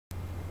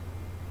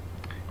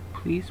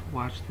Please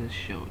watch this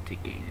show to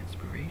gain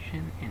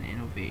inspiration and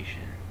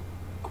innovation.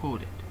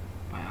 Quoted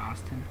by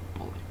Austin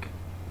Bullock.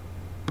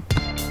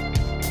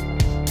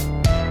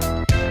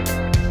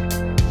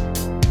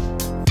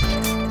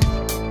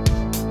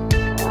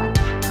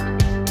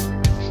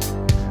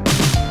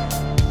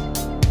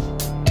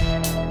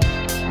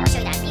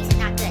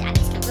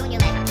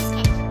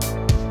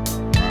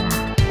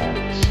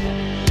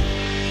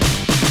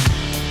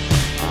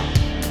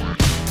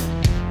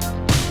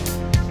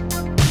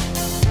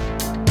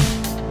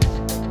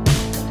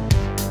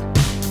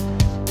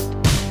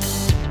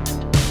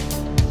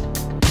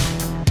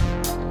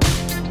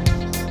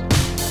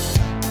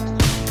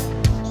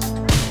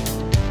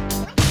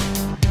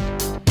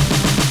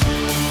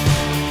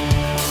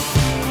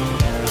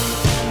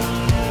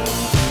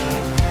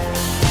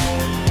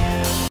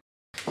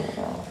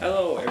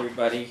 Hello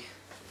everybody,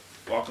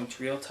 welcome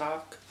to Real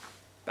Talk,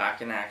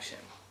 back in action,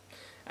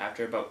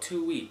 after about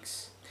 2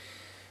 weeks.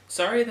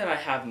 Sorry that I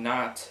have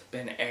not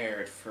been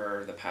aired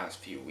for the past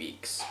few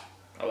weeks.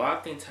 A lot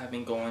of things have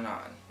been going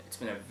on. It's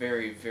been a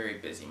very, very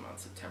busy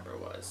month. September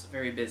was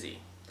very busy.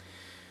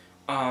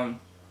 One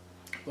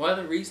of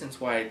the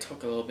reasons why I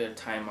took a little bit of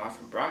time off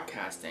from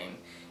broadcasting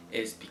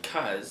is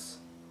because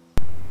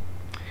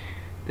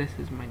this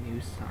is my new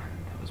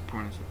son that was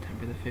born on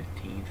September the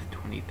 15th,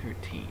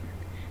 2013.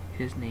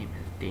 His name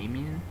is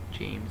Damien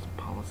James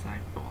Polisai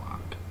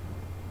Bullock.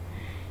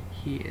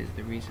 He is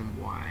the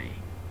reason why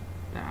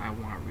that I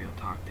want Real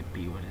Talk to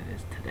be what it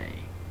is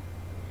today.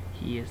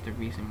 He is the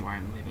reason why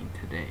I'm living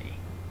today.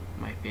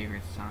 My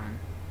favorite son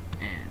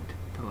and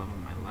the love of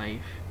my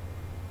life,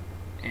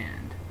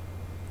 and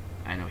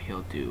I know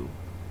he'll do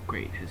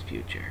great in his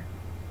future.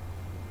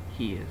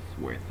 He is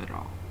worth it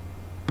all.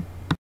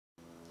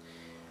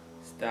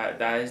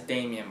 That is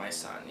Damien, my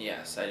son.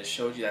 Yes, I just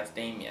showed you that's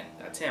Damien.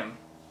 That's him.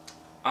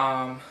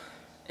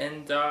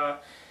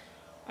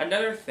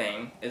 Another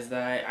thing is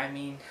that,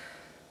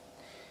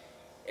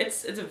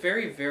 it's a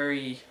very,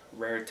 very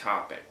rare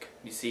topic.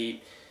 You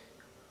see,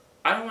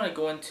 I don't want to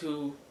go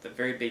into the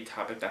very big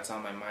topic that's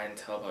on my mind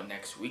until about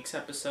next week's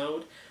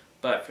episode,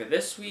 but for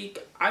this week,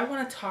 I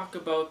want to talk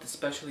about the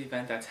special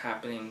event that's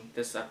happening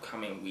this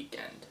upcoming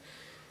weekend,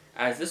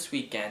 as this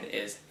weekend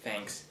is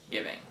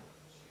Thanksgiving.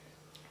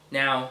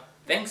 Now,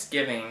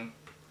 Thanksgiving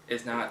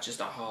is not just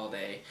a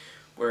holiday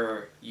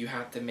where you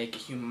have to make a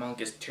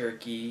humongous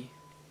turkey,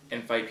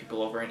 invite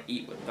people over and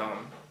eat with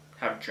them,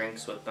 have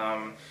drinks with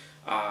them,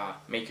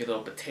 make your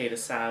little potato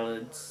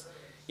salads,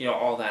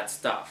 all that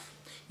stuff.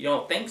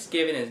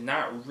 Thanksgiving is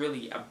not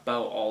really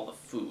about all the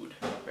food,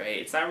 right?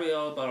 It's not really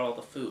all about all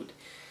the food.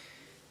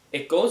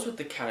 It goes with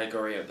the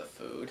category of the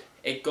food.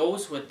 It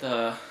goes with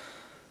the,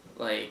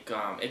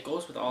 it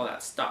goes with all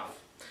that stuff.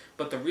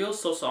 But the real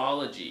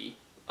sociology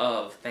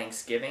of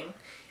Thanksgiving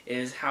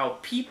is how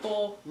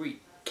people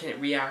can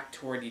react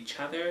toward each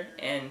other,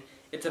 and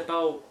it's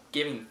about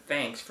giving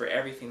thanks for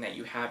everything that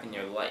you have in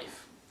your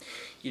life.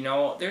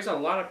 There's a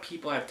lot of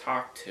people I've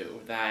talked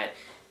to that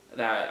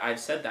I've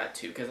said that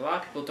to, because a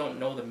lot of people don't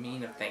know the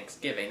meaning of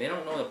Thanksgiving. They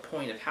don't know the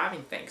point of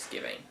having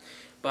Thanksgiving.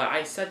 But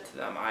I said to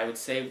them, I would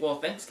say,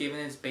 well, Thanksgiving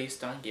is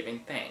based on giving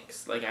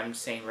thanks, like I'm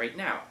saying right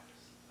now.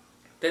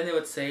 Then they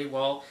would say,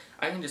 well,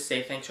 I can just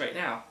say thanks right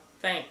now.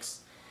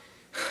 Thanks.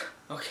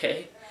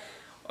 Okay,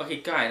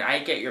 guy, I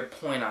get your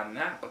point on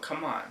that, but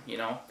come on,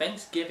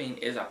 Thanksgiving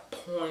is a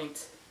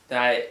point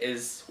that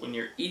is when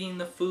you're eating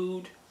the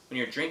food, when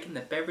you're drinking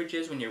the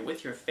beverages, when you're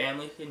with your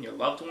family and your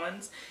loved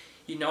ones.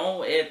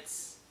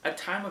 It's a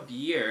time of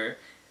year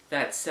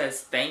that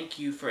says thank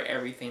you for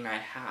everything I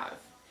have.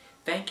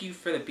 Thank you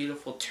for the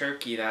beautiful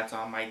turkey that's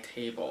on my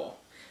table.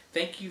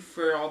 Thank you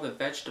for all the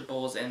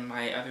vegetables and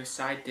my other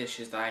side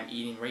dishes that I'm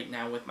eating right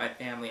now with my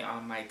family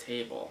on my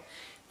table.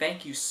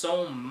 Thank you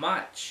so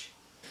much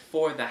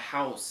for the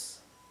house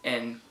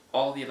and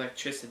all the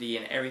electricity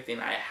and everything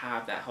I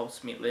have that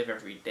helps me live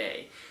every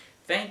day.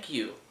 Thank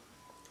you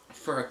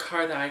for a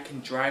car that I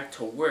can drive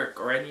to work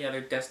or any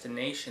other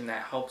destination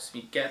that helps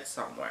me get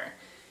somewhere.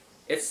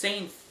 It's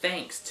saying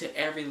thanks to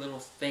every little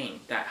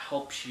thing that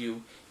helps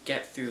you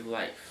get through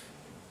life.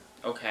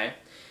 Okay?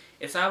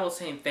 It's not about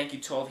saying thank you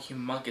to all the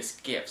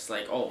humongous gifts,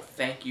 like, oh,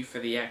 thank you for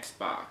the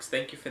Xbox,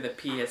 thank you for the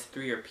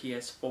PS3 or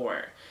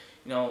PS4,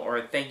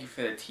 or thank you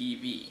for the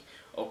TV.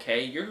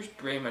 Okay, you're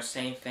pretty much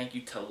saying thank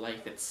you to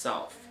life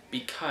itself,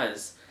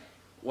 because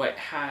what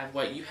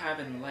you have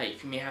in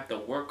life, you may have to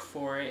work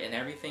for it and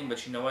everything,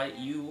 but you know what?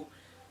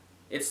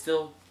 It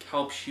still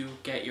helps you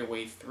get your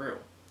way through.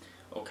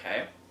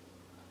 Okay.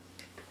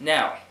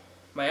 Now,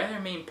 my other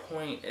main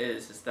point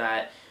is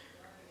that,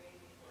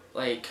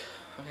 how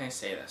can I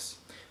say this?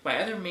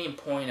 My other main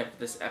point of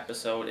this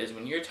episode is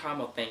when you're talking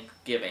about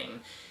Thanksgiving,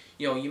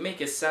 you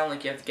make it sound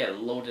like you have to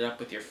get loaded up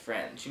with your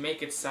friends. You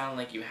make it sound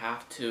like you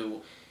have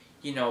to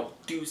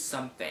do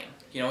something.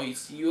 You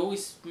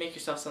always make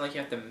yourself sound like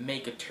you have to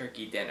make a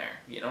turkey dinner.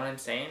 You know what I'm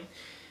saying?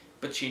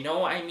 But you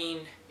know, I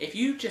mean, if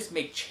you just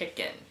make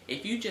chicken,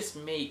 if you just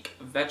make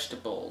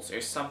vegetables or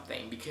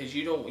something because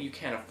you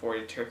can't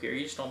afford a turkey or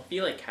you just don't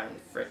feel like having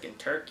frickin'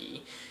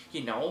 turkey,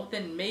 you know,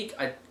 then make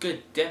a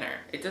good dinner.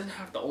 It doesn't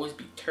have to always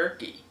be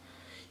turkey.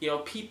 You know,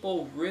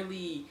 people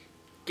really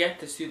get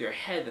this through their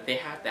head that they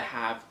have to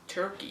have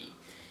turkey.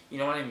 You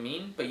know what I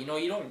mean? But you know,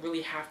 you don't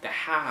really have to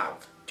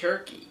have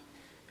turkey.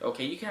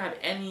 Okay, you can have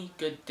any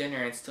good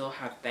dinner and still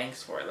have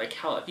thanks for it. Like,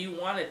 hell, if you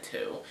wanted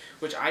to,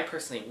 which I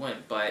personally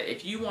wouldn't, but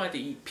if you wanted to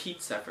eat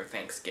pizza for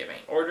Thanksgiving,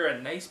 order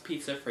a nice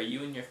pizza for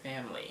you and your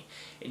family,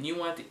 and you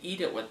wanted to eat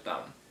it with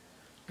them,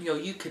 you know,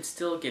 you could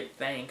still give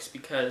thanks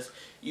because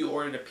you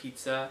ordered a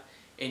pizza,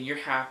 and you're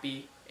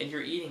happy, and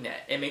you're eating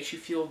it. It makes you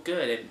feel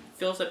good. It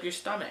fills up your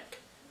stomach.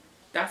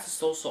 That's the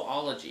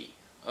sociology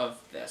of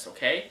this,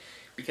 okay?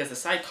 Because the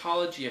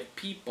psychology of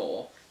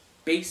people,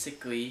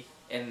 basically,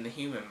 in the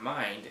human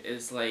mind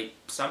is like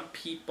some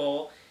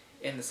people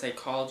in the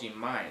psychology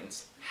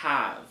minds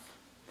have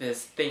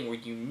this thing where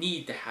you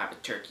need to have a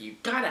turkey. You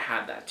gotta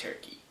have that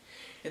turkey.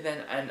 And then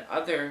in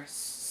other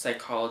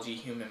psychology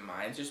human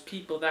minds, there's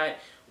people that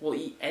will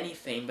eat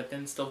anything but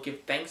then still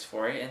give thanks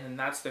for it, and then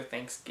that's their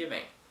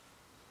Thanksgiving.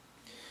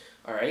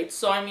 Alright,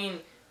 so I mean,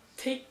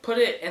 put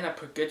it in a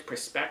good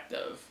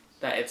perspective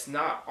that it's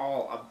not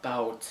all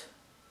about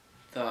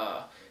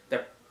the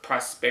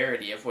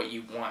prosperity of what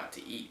you want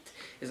to eat.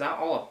 It's not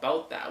all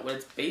about that. What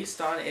it's based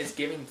on is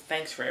giving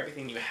thanks for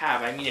everything you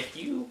have. I mean, if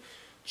you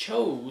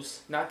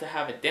chose not to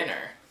have a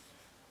dinner,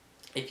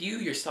 if you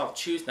yourself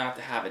choose not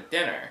to have a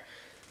dinner,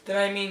 then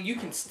I mean, you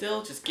can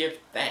still just give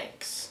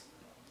thanks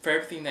for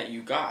everything that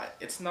you got.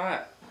 It's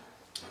not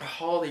a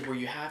holiday where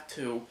you have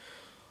to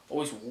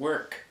always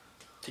work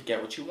to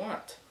get what you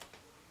want.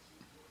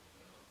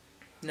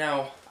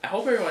 Now, I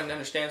hope everyone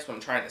understands what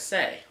I'm trying to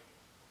say,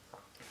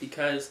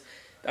 because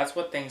that's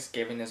what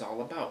Thanksgiving is all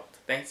about.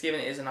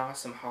 Thanksgiving is an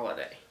awesome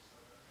holiday.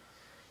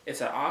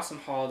 It's an awesome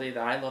holiday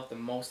that I love the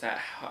most,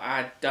 that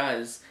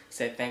does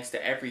say thanks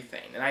to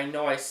everything. And I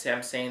know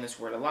I'm saying this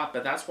word a lot,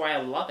 but that's why I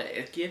love it.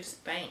 It gives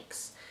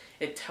thanks.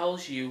 It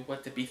tells you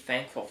what to be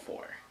thankful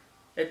for.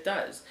 It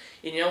does.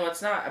 And you know,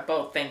 it's not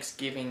about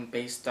Thanksgiving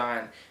based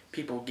on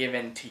people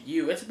giving to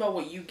you. It's about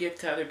what you give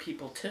to other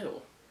people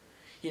too.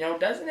 You know,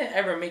 doesn't it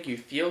ever make you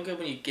feel good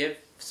when you give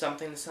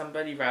something to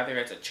somebody, rather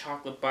it's a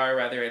chocolate bar,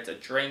 rather it's a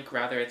drink,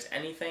 rather it's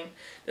anything?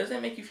 Doesn't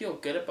it make you feel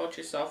good about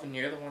yourself when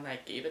you're the one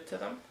that gave it to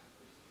them?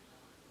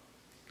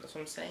 That's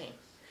what I'm saying.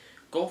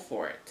 Go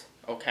for it,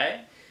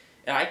 okay?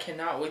 And I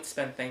cannot wait to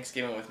spend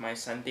Thanksgiving with my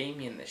son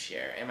Damien this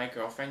year and my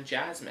girlfriend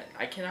Jasmine.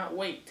 I cannot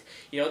wait.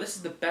 You know, this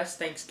is the best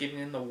Thanksgiving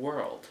in the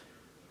world,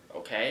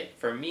 okay?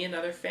 For me and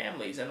other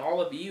families and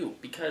all of you,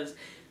 because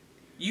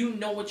you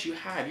know what you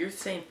have. You're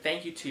saying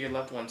thank you to your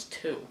loved ones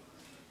too.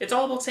 It's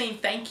all about saying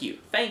thank you,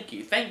 thank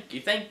you, thank you,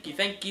 thank you,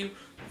 thank you,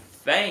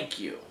 thank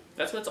you.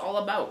 That's what it's all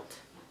about.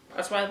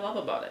 That's what I love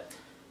about it.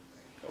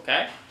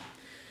 Okay?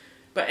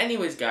 But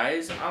anyways,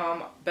 guys,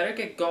 better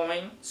get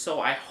going. So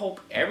I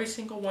hope every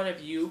single one of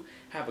you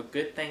have a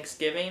good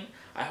Thanksgiving.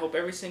 I hope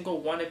every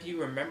single one of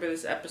you remember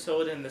this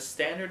episode and the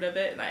standard of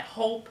it. And I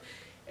hope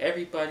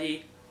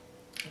everybody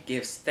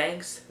gives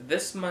thanks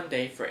this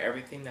Monday for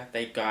everything that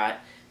they got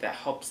that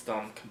helps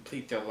them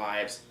complete their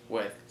lives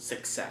with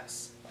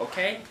success.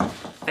 Okay?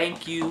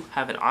 Thank you.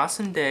 Have an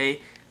awesome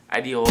day.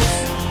 Adios.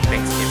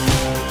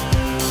 Thanksgiving.